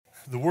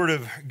The Word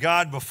of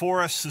God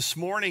before us this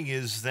morning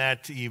is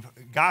that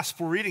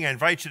gospel reading. I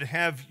invite you to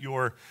have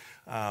your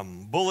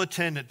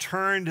bulletin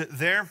turned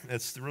there.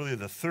 It's really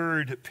the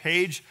third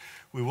page.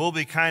 We will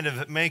be kind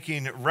of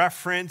making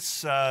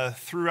reference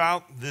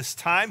throughout this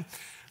time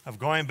of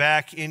going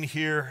back in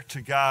here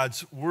to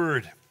God's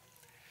Word.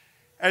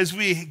 As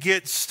we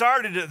get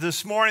started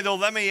this morning, though,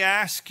 let me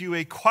ask you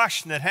a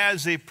question that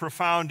has a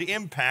profound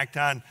impact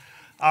on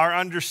our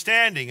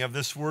understanding of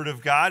this Word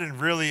of God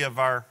and really of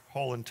our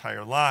whole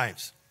entire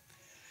lives.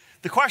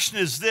 The question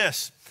is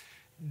this: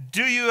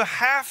 do you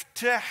have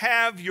to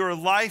have your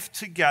life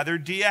together?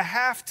 Do you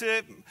have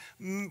to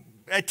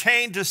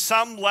attain to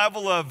some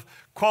level of,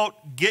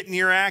 quote, getting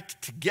your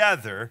act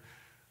together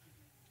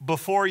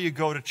before you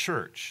go to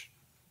church?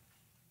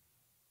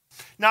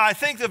 Now, I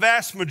think the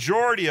vast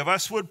majority of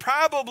us would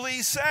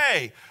probably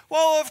say,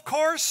 well, of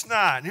course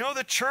not. You know,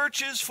 the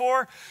church is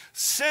for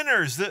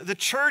sinners. The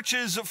church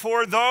is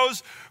for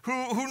those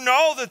who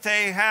know that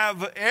they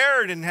have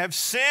erred and have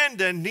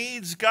sinned and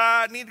need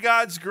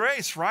God's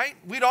grace, right?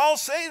 We'd all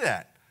say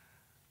that.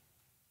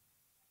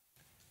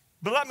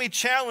 But let me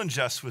challenge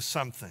us with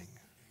something.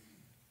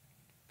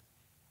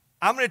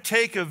 I'm going to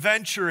take a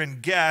venture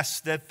and guess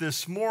that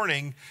this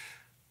morning,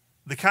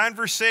 the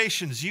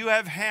conversations you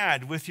have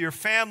had with your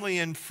family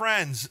and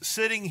friends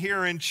sitting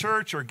here in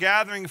church or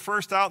gathering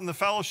first out in the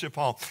fellowship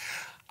hall,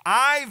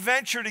 I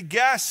venture to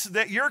guess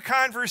that your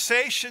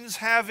conversations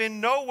have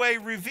in no way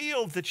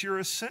revealed that you're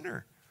a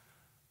sinner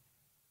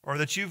or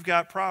that you've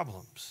got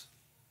problems.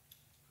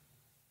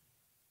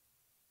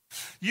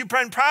 You've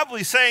been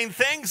probably saying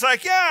things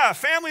like, yeah,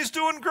 family's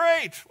doing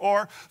great,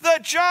 or the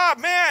job,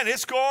 man,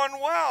 it's going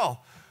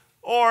well,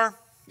 or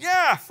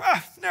yeah,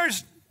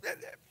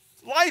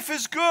 life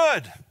is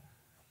good.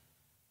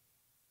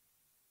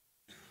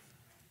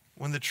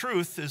 When the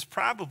truth is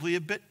probably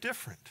a bit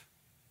different.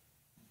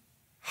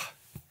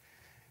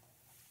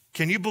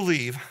 Can you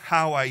believe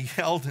how I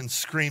yelled and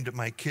screamed at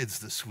my kids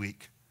this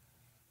week?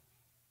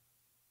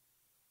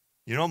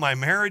 You know, my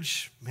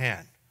marriage,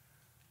 man,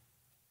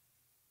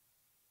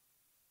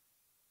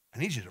 I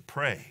need you to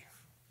pray.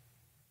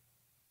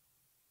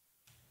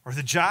 Or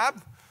the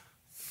job,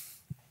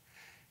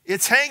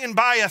 it's hanging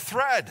by a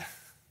thread.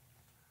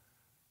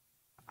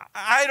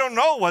 I don't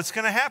know what's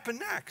going to happen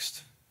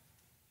next.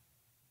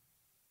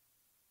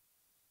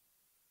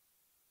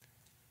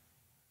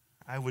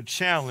 I would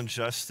challenge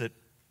us that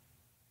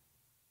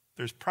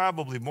there's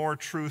probably more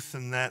truth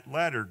in that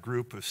latter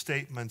group of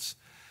statements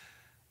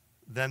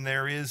than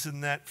there is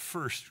in that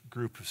first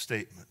group of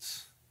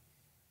statements.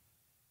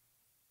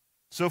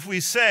 So if we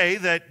say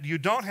that you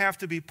don't have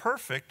to be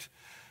perfect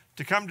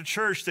to come to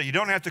church, that you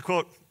don't have to,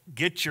 quote,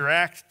 get your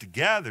act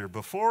together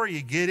before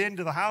you get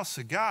into the house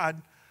of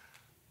God,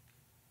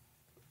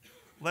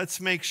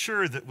 let's make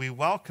sure that we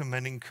welcome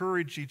and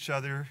encourage each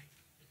other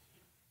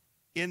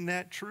in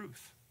that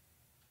truth.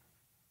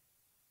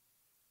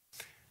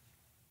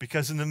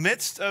 Because in the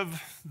midst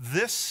of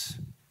this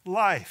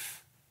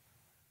life,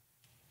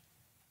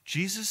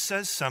 Jesus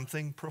says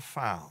something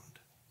profound.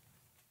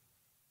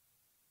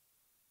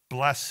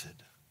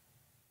 Blessed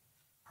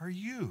are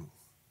you.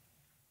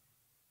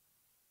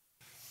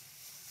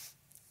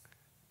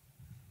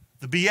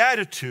 The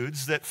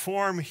Beatitudes that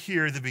form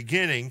here the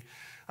beginning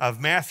of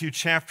Matthew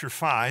chapter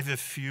 5.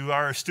 If you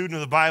are a student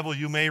of the Bible,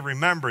 you may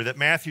remember that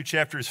Matthew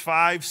chapters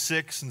 5,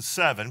 6, and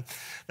 7,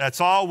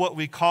 that's all what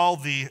we call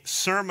the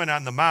Sermon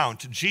on the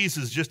Mount.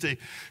 Jesus just a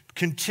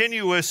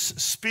continuous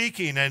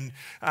speaking and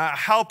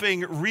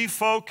helping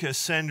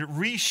refocus and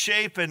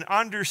reshape and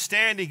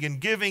understanding and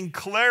giving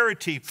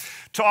clarity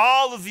to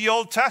all of the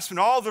Old Testament,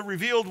 all the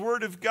revealed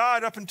Word of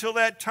God up until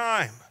that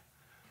time.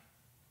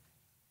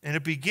 And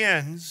it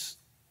begins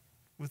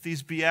with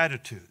these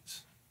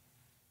Beatitudes.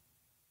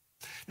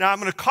 Now, I'm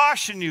going to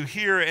caution you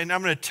here, and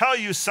I'm going to tell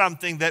you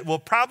something that will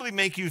probably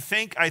make you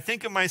think, I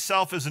think of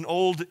myself as an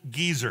old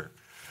geezer,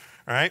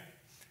 all right?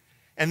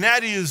 And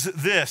that is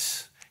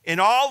this: in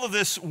all of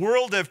this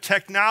world of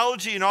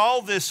technology and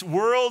all this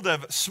world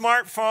of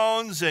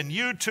smartphones and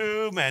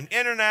YouTube and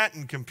internet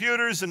and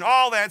computers and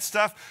all that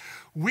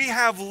stuff, we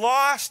have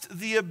lost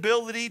the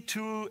ability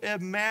to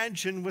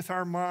imagine with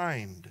our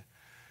mind.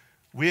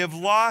 We have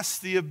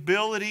lost the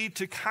ability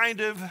to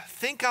kind of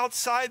think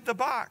outside the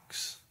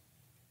box.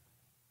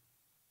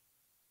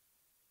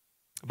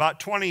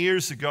 About 20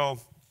 years ago,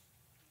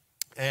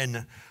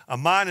 in a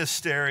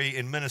monastery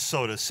in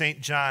Minnesota, St.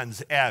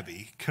 John's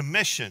Abbey,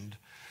 commissioned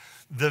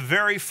the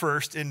very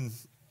first, and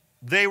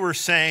they were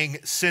saying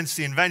since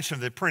the invention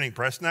of the printing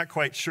press, not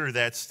quite sure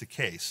that's the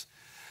case,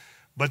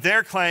 but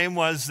their claim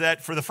was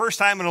that for the first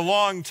time in a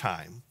long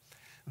time,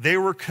 they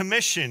were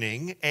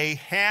commissioning a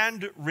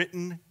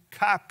handwritten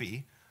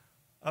copy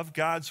of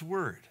God's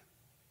Word.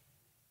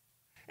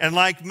 And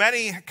like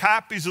many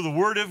copies of the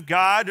Word of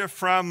God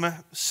from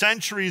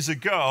centuries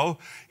ago,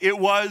 it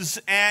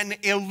was an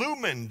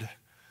illumined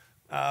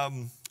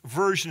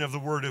version of the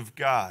Word of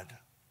God.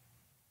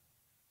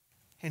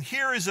 And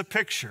here is a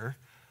picture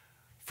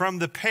from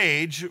the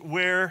page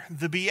where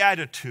the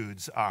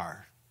Beatitudes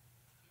are.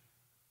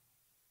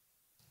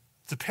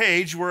 It's a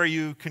page where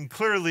you can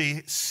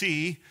clearly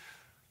see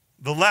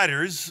the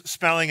letters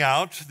spelling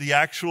out the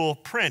actual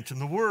print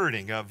and the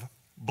wording of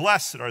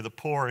blessed are the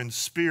poor in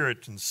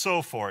spirit and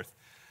so forth.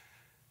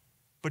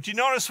 But you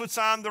notice what's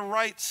on the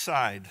right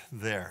side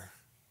there.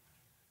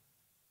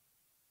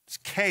 It's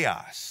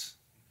chaos.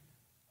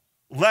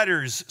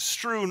 Letters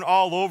strewn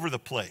all over the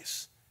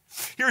place.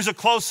 Here's a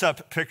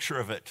close-up picture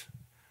of it.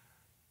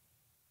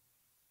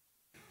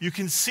 You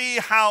can see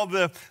how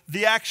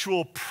the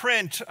actual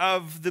print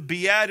of the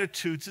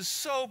Beatitudes is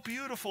so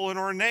beautiful and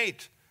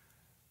ornate.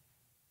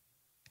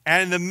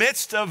 And in the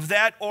midst of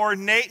that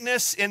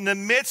ornateness, in the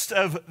midst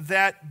of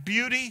that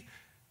beauty,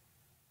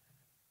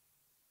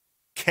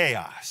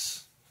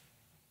 chaos.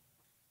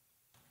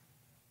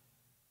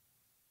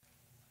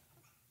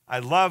 I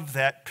love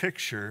that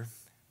picture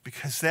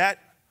because that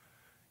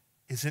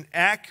is an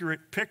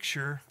accurate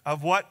picture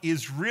of what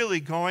is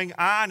really going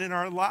on in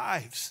our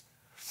lives.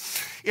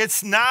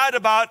 It's not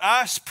about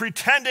us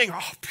pretending,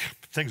 oh,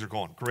 things are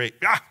going great.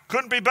 Yeah,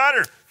 couldn't be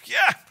better.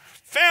 Yeah,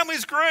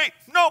 family's great.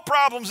 No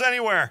problems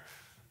anywhere.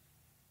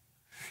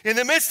 In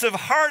the midst of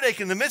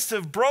heartache, in the midst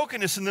of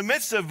brokenness, in the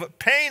midst of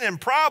pain and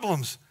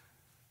problems,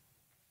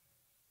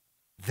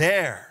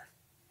 there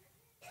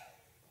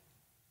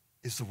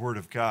is the Word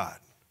of God.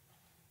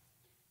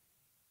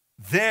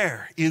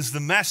 There is the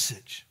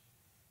message.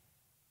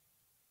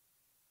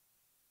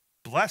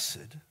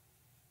 Blessed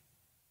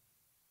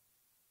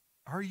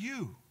are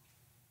you.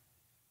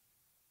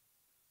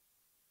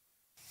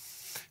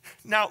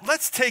 Now,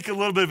 let's take a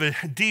little bit of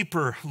a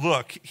deeper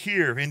look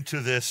here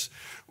into this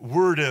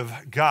Word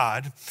of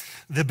God.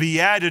 The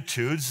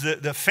Beatitudes,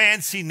 the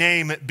fancy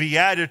name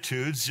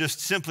Beatitudes, just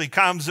simply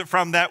comes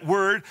from that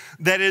word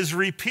that is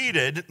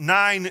repeated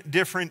 9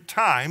 different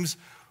times,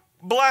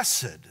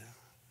 blessed.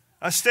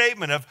 A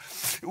statement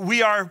of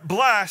we are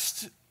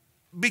blessed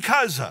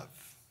because of,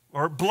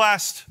 or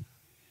blessed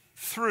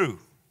through.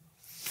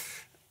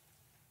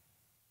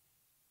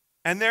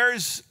 And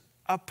there's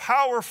a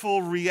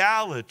powerful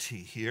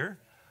reality here,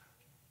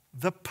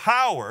 the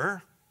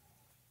power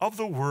of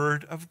the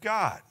Word of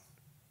God.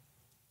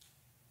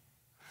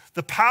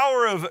 The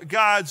power of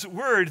God's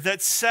Word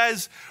that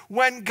says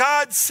when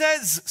God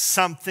says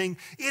something,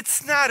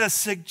 it's not a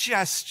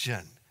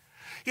suggestion.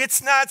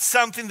 It's not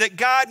something that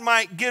God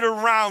might get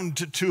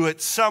around to it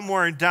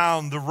somewhere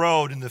down the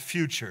road in the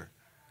future.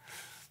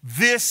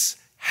 This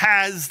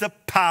has the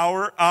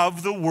power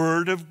of the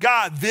Word of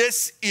God.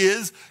 This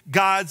is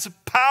God's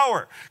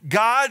power.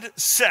 God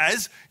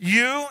says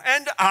you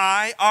and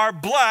I are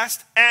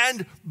blessed,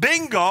 and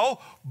bingo,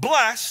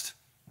 blessed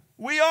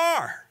we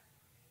are.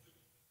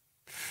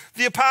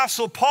 The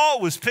Apostle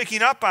Paul was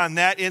picking up on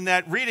that in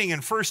that reading in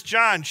 1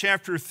 John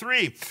chapter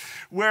 3,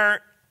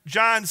 where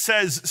John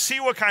says, see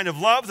what kind of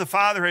love the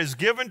Father has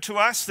given to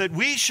us, that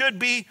we should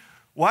be,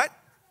 what?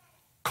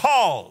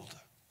 Called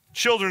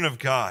children of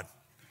God.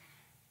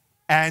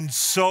 And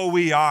so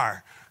we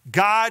are.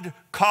 God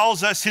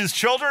calls us his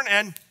children,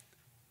 and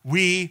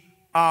we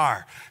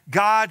are.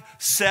 God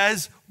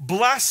says,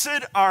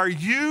 blessed are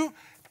you,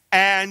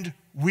 and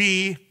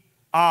we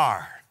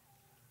are.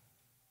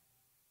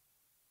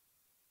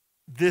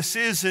 This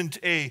isn't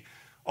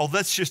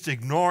let's just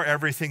ignore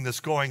everything that's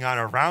going on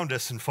around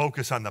us and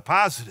focus on the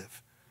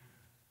positive.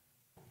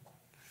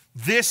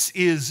 This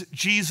is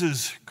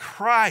Jesus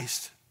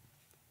Christ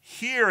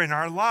here in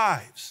our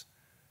lives.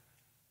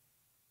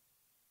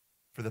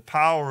 For the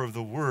power of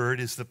the Word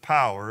is the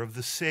power of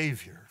the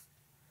Savior.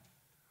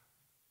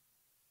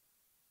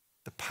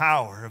 The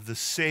power of the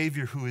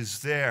Savior who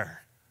is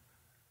there.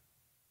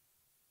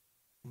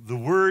 The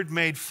Word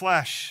made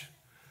flesh,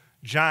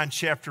 John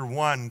chapter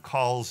 1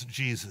 calls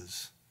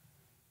Jesus.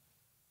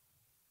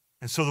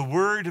 And so the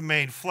Word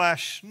made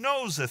flesh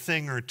knows a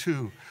thing or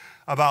two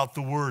about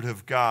the Word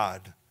of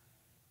God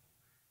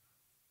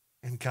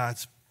and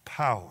God's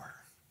power.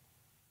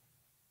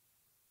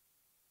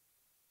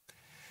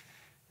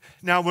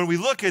 Now, when we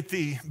look at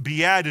the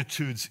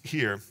Beatitudes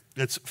here,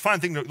 it's a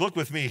fun thing to look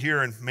with me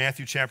here in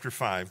Matthew chapter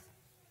 5.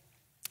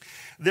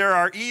 There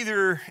are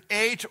either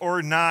 8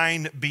 or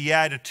 9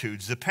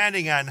 Beatitudes,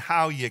 depending on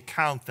how you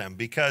count them,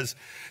 because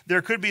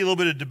there could be a little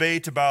bit of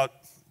debate about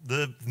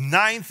the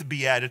 9th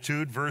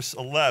Beatitude, verse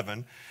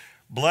 11.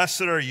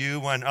 Blessed are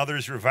you when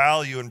others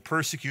revile you and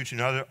persecute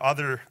you and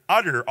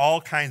utter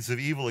all kinds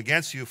of evil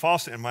against you.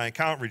 Falsely in my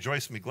account,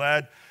 rejoice and be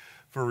glad,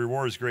 for a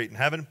reward is great in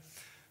heaven.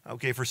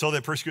 Okay, for so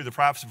they persecuted the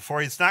prophets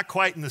before you. It's not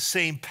quite in the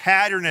same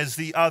pattern as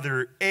the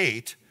other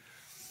 8.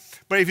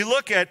 But if you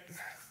look at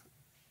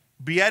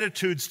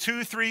Beatitudes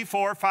 2, 3,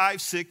 4,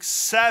 5, 6,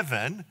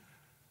 7,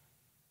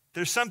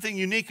 there's something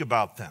unique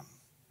about them.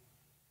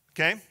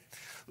 Okay?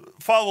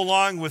 Follow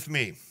along with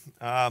me.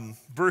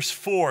 Verse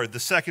 4,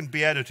 the second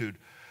Beatitude.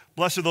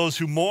 Blessed are those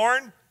who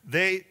mourn,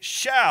 they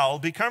shall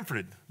be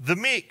comforted. The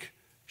meek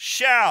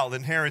shall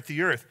inherit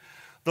the earth.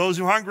 Those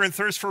who hunger and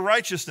thirst for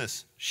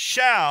righteousness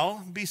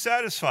shall be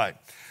satisfied.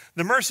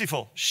 The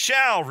merciful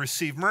shall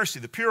receive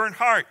mercy. The pure in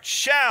heart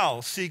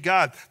shall see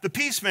God. The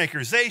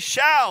peacemakers, they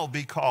shall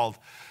be called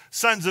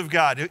sons of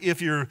God.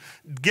 If you're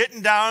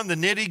getting down the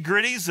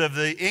nitty-gritties of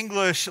the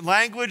English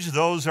language,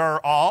 those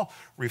are all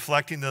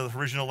reflecting the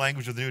original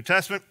language of the New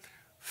Testament.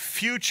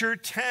 Future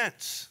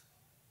tense.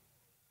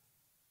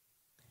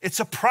 It's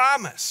a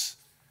promise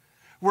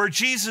where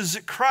Jesus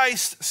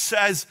Christ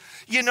says,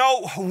 you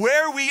know,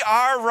 where we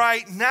are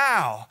right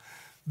now,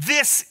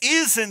 this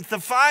isn't the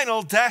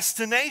final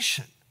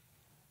destination.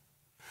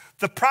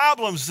 The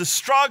problems, the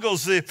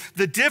struggles,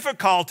 the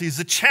difficulties,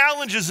 the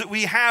challenges that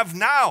we have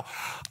now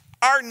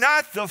are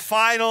not the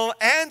final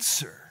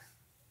answer.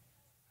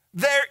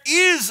 There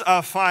is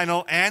a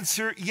final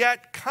answer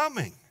yet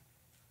coming.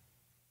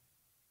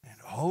 And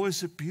oh,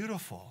 is it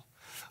beautiful.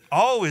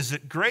 Oh, is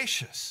it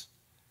gracious.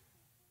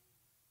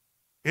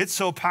 It's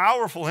so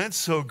powerful and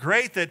so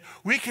great that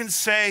we can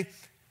say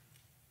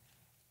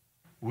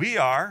we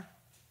are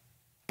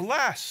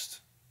blessed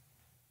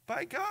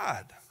by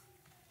God.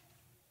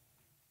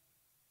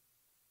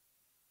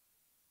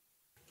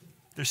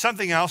 There's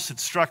something else that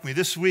struck me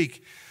this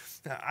week.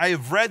 I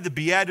have read the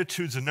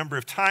Beatitudes a number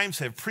of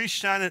times. I've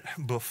preached on it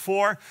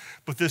before.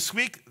 But this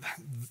week,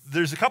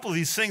 there's a couple of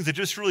these things that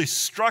just really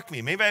struck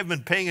me. Maybe I haven't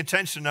been paying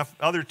attention enough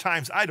other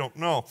times. I don't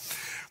know.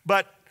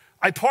 But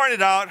I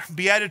pointed out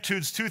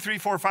Beatitudes 2, 3,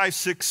 4, 5,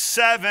 6,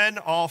 7,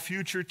 all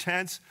future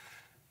tense.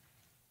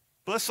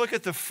 But let's look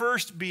at the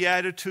first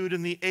Beatitude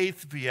and the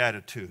eighth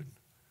Beatitude.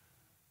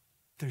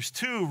 There's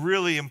two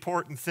really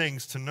important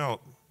things to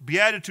note.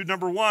 Beatitude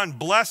number 1,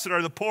 blessed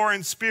are the poor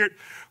in spirit,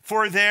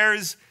 for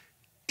theirs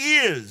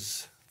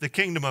is the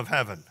kingdom of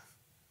heaven.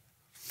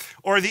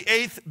 Or the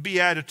eighth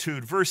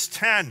Beatitude, verse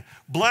 10,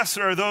 blessed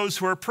are those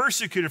who are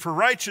persecuted for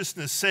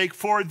righteousness' sake,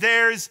 for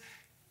theirs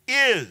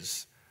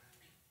is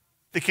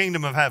the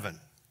kingdom of heaven.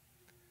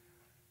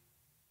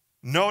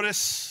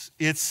 Notice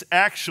it's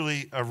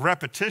actually a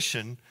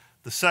repetition,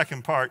 the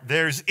second part.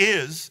 Theirs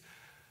is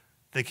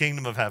the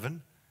kingdom of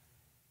heaven.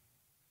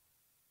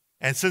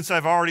 And since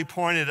I've already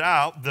pointed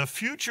out the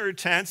future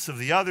tense of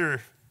the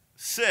other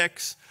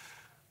 6,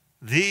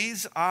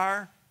 these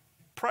are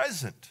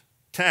present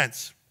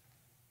tense.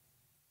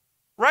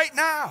 Right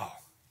now.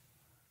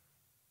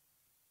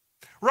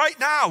 Right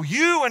now,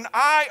 you and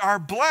I are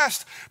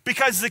blessed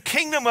because the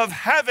kingdom of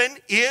heaven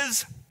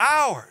is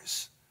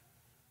ours.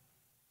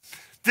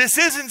 This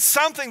isn't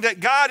something that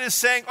God is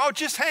saying, oh,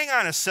 just hang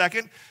on a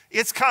second,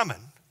 it's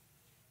coming.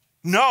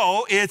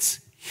 No,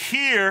 it's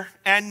here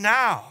and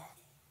now.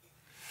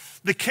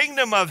 The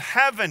kingdom of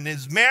heaven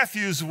is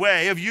Matthew's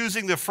way of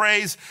using the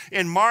phrase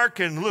in Mark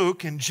and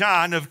Luke and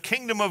John of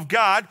kingdom of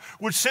God,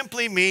 which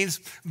simply means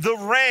the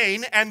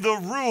reign and the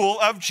rule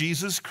of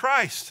Jesus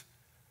Christ.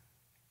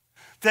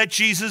 That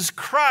Jesus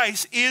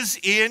Christ is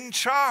in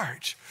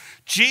charge.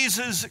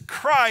 Jesus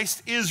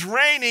Christ is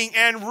reigning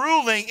and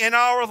ruling in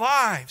our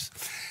lives.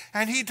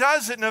 And he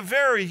does it in a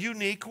very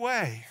unique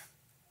way.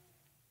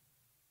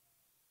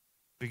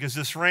 Because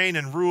this reign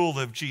and rule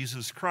of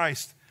Jesus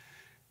Christ,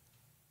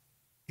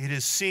 it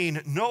is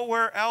seen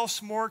nowhere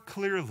else more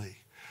clearly,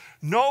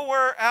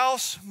 nowhere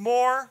else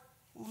more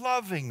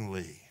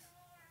lovingly,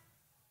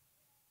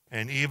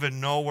 and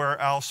even nowhere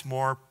else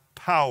more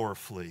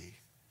powerfully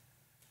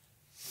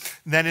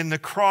than in the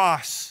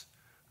cross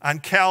on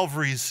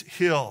Calvary's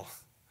hill,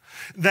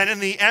 than in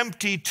the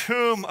empty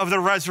tomb of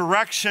the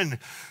resurrection.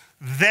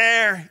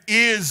 There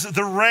is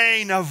the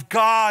reign of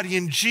God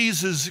in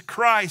Jesus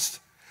Christ.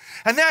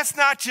 And that's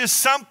not just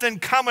something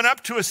coming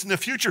up to us in the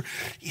future.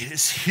 It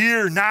is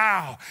here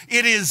now.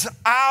 It is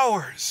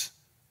ours.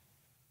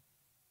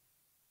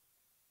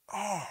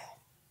 Oh,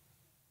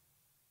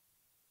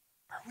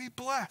 are we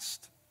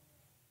blessed?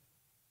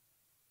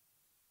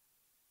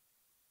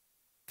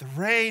 The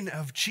reign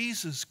of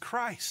Jesus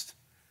Christ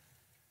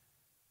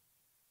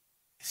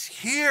is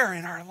here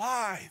in our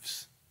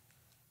lives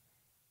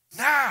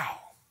now.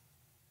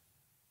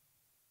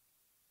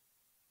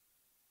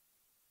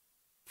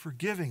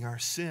 Forgiving our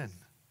sin,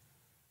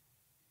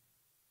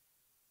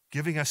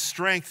 giving us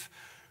strength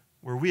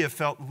where we have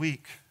felt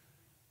weak,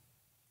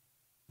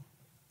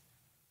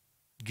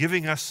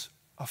 giving us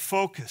a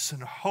focus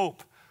and a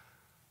hope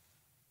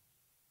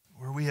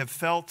where we have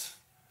felt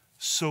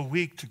so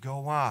weak to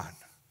go on.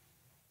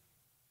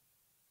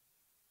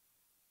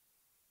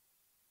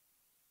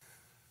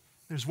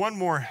 There's one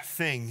more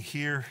thing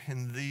here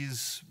in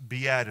these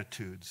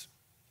Beatitudes.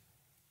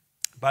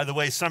 By the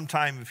way,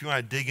 sometime if you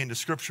want to dig into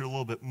Scripture a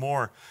little bit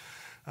more,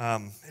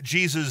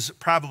 Jesus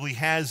probably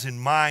has in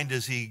mind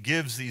as he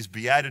gives these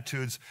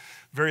Beatitudes,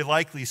 very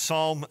likely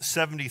Psalm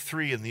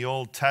 73 in the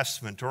Old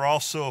Testament, or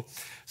also,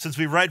 since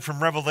we read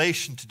from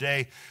Revelation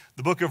today,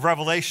 the book of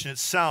Revelation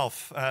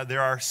itself,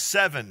 there are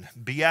 7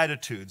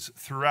 Beatitudes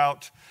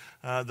throughout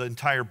the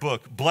entire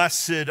book.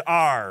 Blessed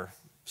are,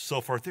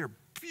 so forth. They're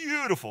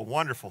beautiful,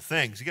 wonderful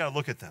things. You got to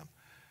look at them.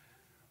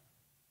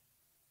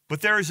 But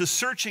there is a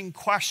searching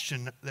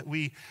question that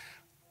we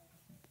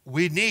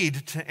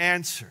need to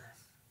answer.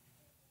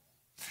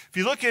 If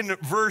you look in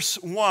verse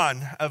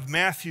 1 of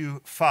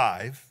Matthew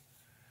 5,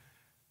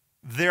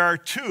 there are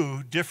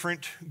 2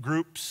 different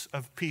groups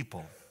of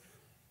people.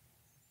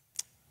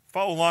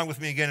 Follow along with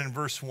me again in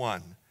verse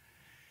 1.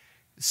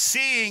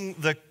 seeing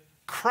the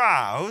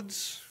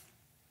crowds,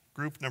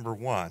 group number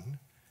one,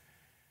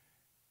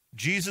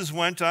 Jesus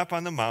went up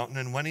on the mountain,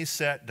 and when he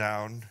sat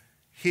down,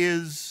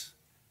 his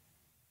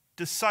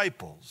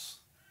disciples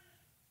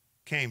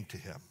came to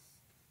him.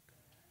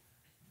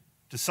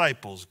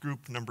 Disciples,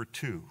 group number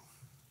two.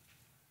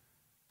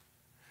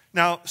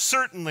 Now,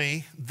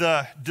 certainly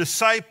the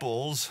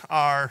disciples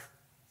are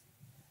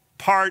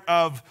part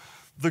of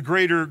the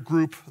greater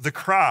group, the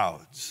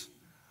crowds.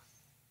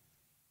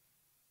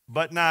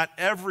 But not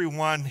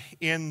everyone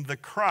in the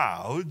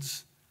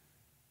crowds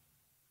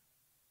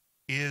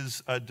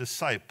is a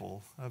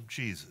disciple of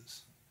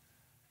Jesus.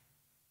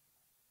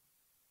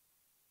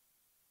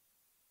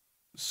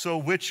 So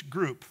which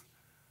group,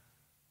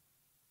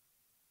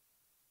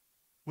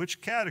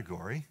 which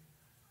category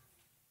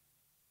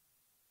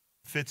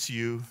fits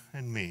you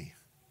and me?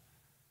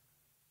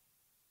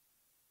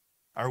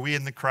 Are we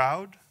in the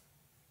crowd?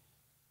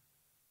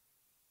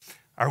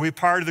 Are we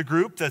part of the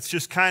group that's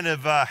just kind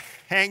of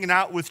hanging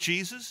out with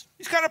Jesus?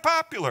 He's kind of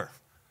popular.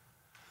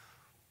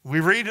 We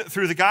read it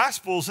through the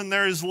Gospels, and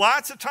there's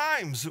lots of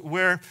times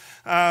where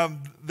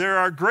there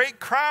are great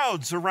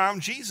crowds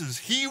around Jesus.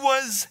 He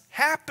was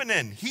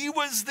happening. He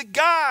was the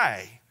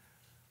guy.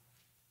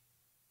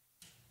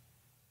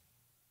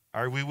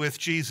 Are we with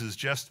Jesus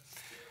just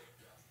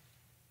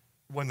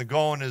when the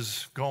going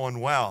is going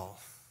well?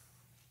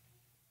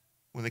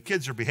 When the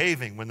kids are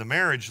behaving? When the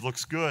marriage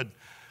looks good?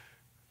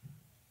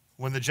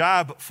 When the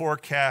job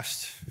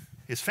forecast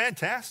is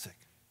fantastic?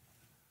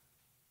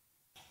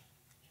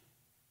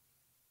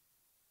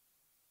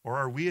 Or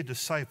are we a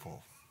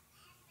disciple?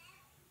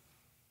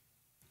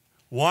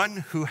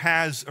 One who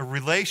has a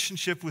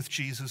relationship with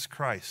Jesus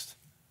Christ.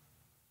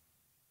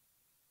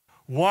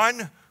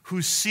 One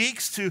who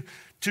seeks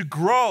to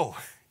grow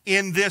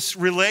in this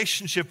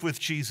relationship with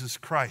Jesus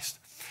Christ.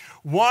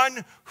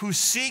 One who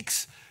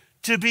seeks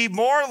to be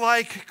more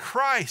like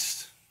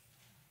Christ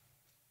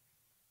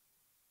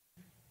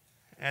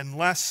and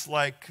less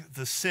like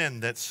the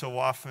sin that so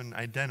often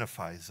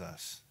identifies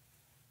us.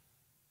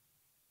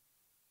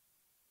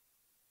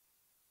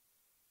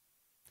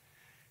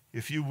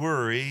 If you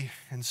worry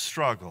and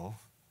struggle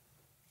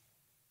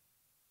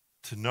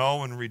to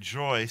know and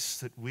rejoice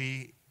that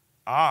we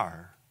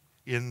are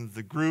in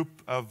the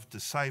group of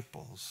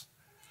disciples,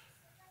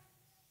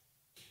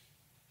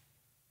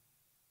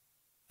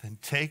 then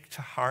take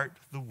to heart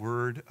the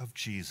word of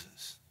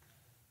Jesus.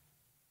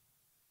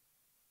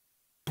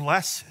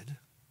 Blessed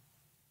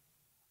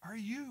are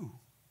you.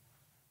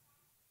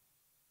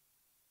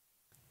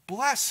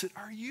 Blessed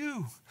are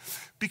you,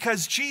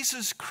 because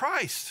Jesus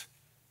Christ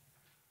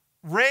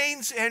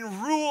reigns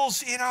and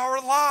rules in our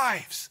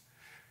lives.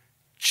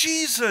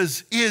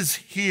 Jesus is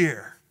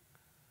here.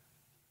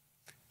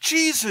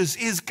 Jesus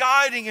is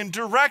guiding and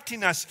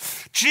directing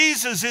us.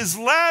 Jesus is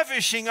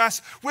lavishing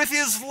us with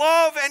his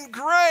love and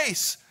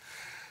grace.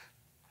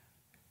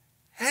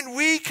 And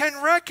we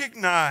can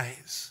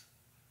recognize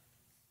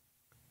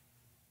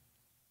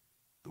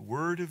the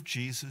word of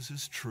Jesus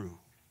is true.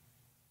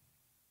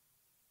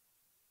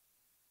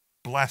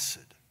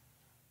 Blessed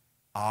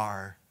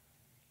are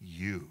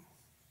you.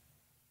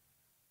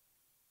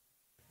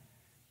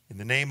 In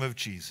the name of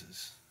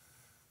Jesus,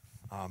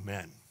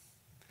 amen.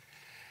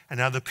 And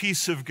now the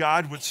peace of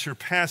God, which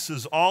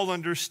surpasses all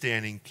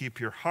understanding, keep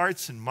your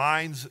hearts and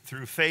minds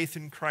through faith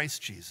in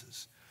Christ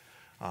Jesus.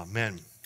 Amen.